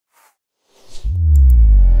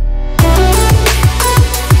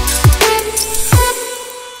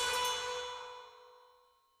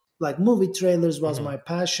Like movie trailers was my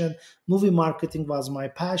passion, movie marketing was my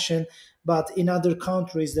passion, but in other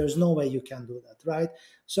countries, there's no way you can do that, right?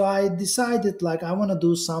 So I decided like I want to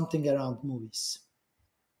do something around movies,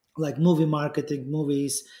 like movie marketing,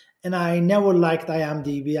 movies. And I never liked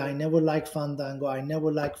IMDb. I never liked Fandango. I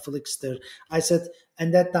never liked Flickster. I said,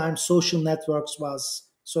 and that time social networks was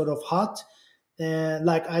sort of hot.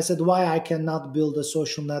 Like I said, why I cannot build a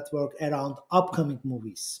social network around upcoming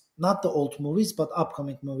movies, not the old movies, but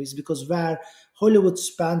upcoming movies, because where Hollywood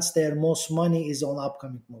spends their most money is on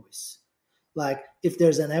upcoming movies. Like if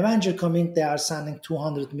there's an Avenger coming, they are sending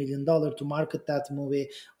 $200 million to market that movie.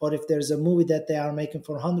 Or if there's a movie that they are making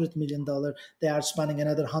for $100 million, they are spending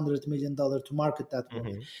another $100 million to market that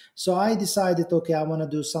movie. So I decided, okay, I want to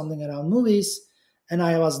do something around movies. And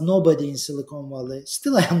I was nobody in Silicon Valley.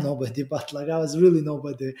 Still I am nobody, but like I was really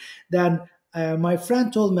nobody. Then my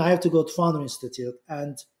friend told me I have to go to Founder Institute.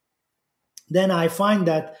 And then I find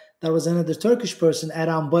that there was another Turkish person,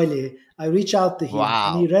 Eren Bali. I reach out to him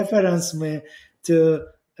and he referenced me to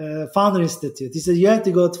Founder Institute. He said, you have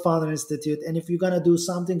to go to Founder Institute. And if you're going to do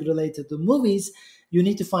something related to movies, you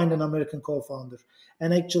need to find an American co-founder.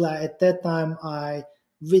 And actually at that time,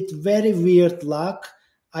 with very weird luck,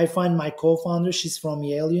 I find my co-founder. She's from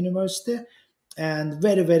Yale University and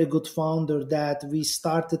very, very good founder that we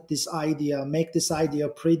started this idea, make this idea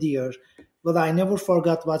prettier. But I never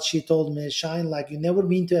forgot what she told me, Shine, like you never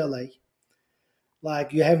been to LA.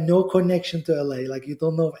 Like you have no connection to LA. Like you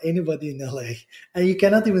don't know anybody in LA. And you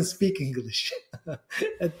cannot even speak English.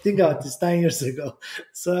 I think about this 10 years ago.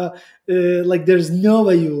 So like there's no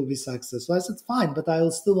way you will be successful. I said, fine, but I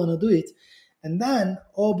will still want to do it. And then,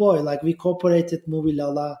 oh boy, like we cooperated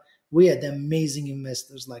MovieLaLa. We had amazing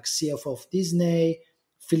investors like CFO of Disney,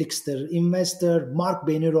 Flickster investor, Mark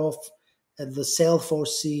Beniroff, the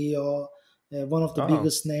Salesforce CEO, one of the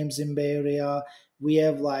biggest names in Bay Area. We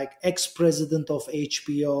have like ex-president of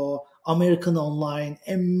HBO, American Online,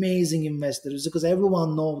 amazing investors because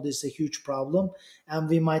everyone knows this is a huge problem and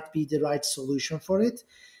we might be the right solution for it.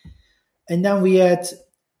 And then we had,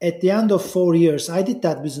 at the end of 4 years, I did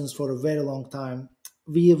that business for a very long time.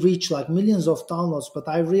 We reached like millions of downloads, but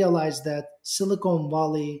I realized that Silicon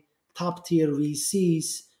Valley top tier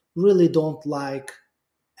VCs really don't like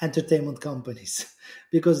entertainment companies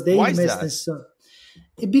because they invest in so.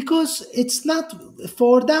 Because it's not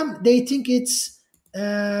for them. They think it's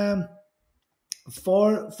for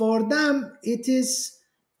them. It is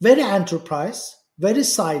very enterprise, very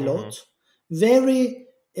siloed, very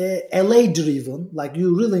LA driven. Like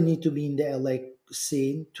you really need to be in the LA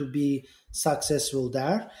scene to be successful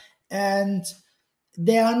there, and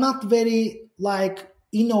they are not very like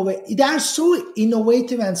innovative. They are so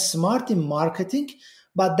innovative and smart in marketing,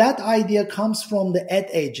 but that idea comes from the ad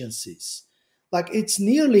agencies. Like it's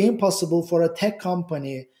nearly impossible for a tech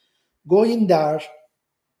company going there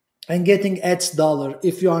and getting ads dollar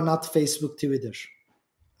if you are not Facebook, Twitter.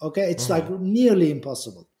 Okay, it's like nearly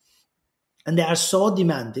impossible. And they are so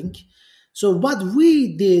demanding. So what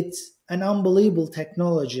we did, an unbelievable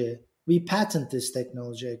technology, we patented this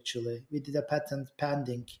technology actually. We did a patent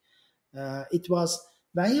pending. It was,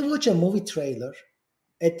 when you watch a movie trailer,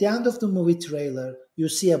 at the end of the movie trailer, you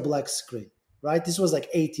see a black screen. Right? This was like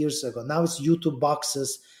 8 years ago. Now it's YouTube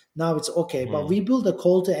boxes. Now it's okay. But we built a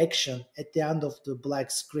call to action at the end of the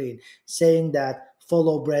black screen saying that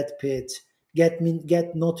follow Brad Pitt, get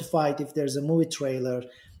notified if there's a movie trailer,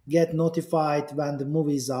 get notified when the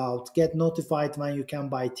movie is out, get notified when you can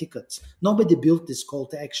buy tickets. Nobody built this call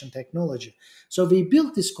to action technology. So we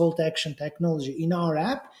built this call to action technology in our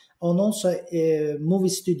app and also movie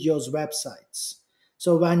studios' websites.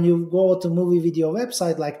 So when you go to movie video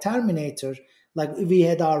website like Terminator, like we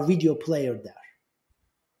had our video player there.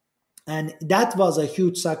 And that was a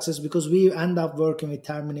huge success because we end up working with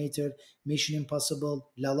Terminator, Mission Impossible,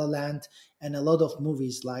 La La Land, and a lot of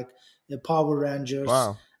movies like the Power Rangers.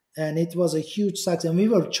 Wow. And it was a huge success. And we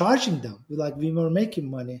were charging them. We were making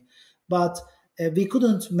money. But we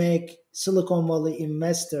couldn't make Silicon Valley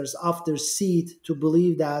investors after seed to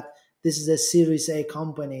believe that this is a Series A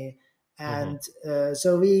company. And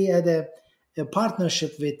so we had a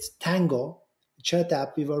partnership with Tango, chat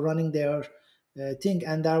app. We were running their thing,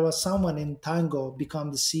 and there was someone in Tango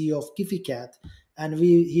become the CEO of GiphyCat, and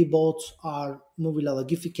he bought our MovieLaLa.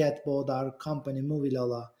 GiphyCat bought our company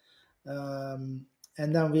MovieLaLa,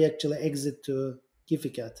 and then we actually exit to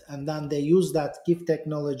GiphyCat, and then they use that GIF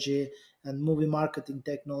technology and movie marketing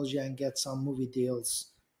technology and get some movie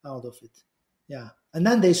deals out of it. Yeah, and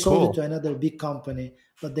then they sold it to another big company,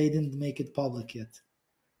 but they didn't make it public yet.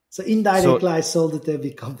 So indirectly, I sold it to a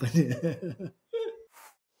big company.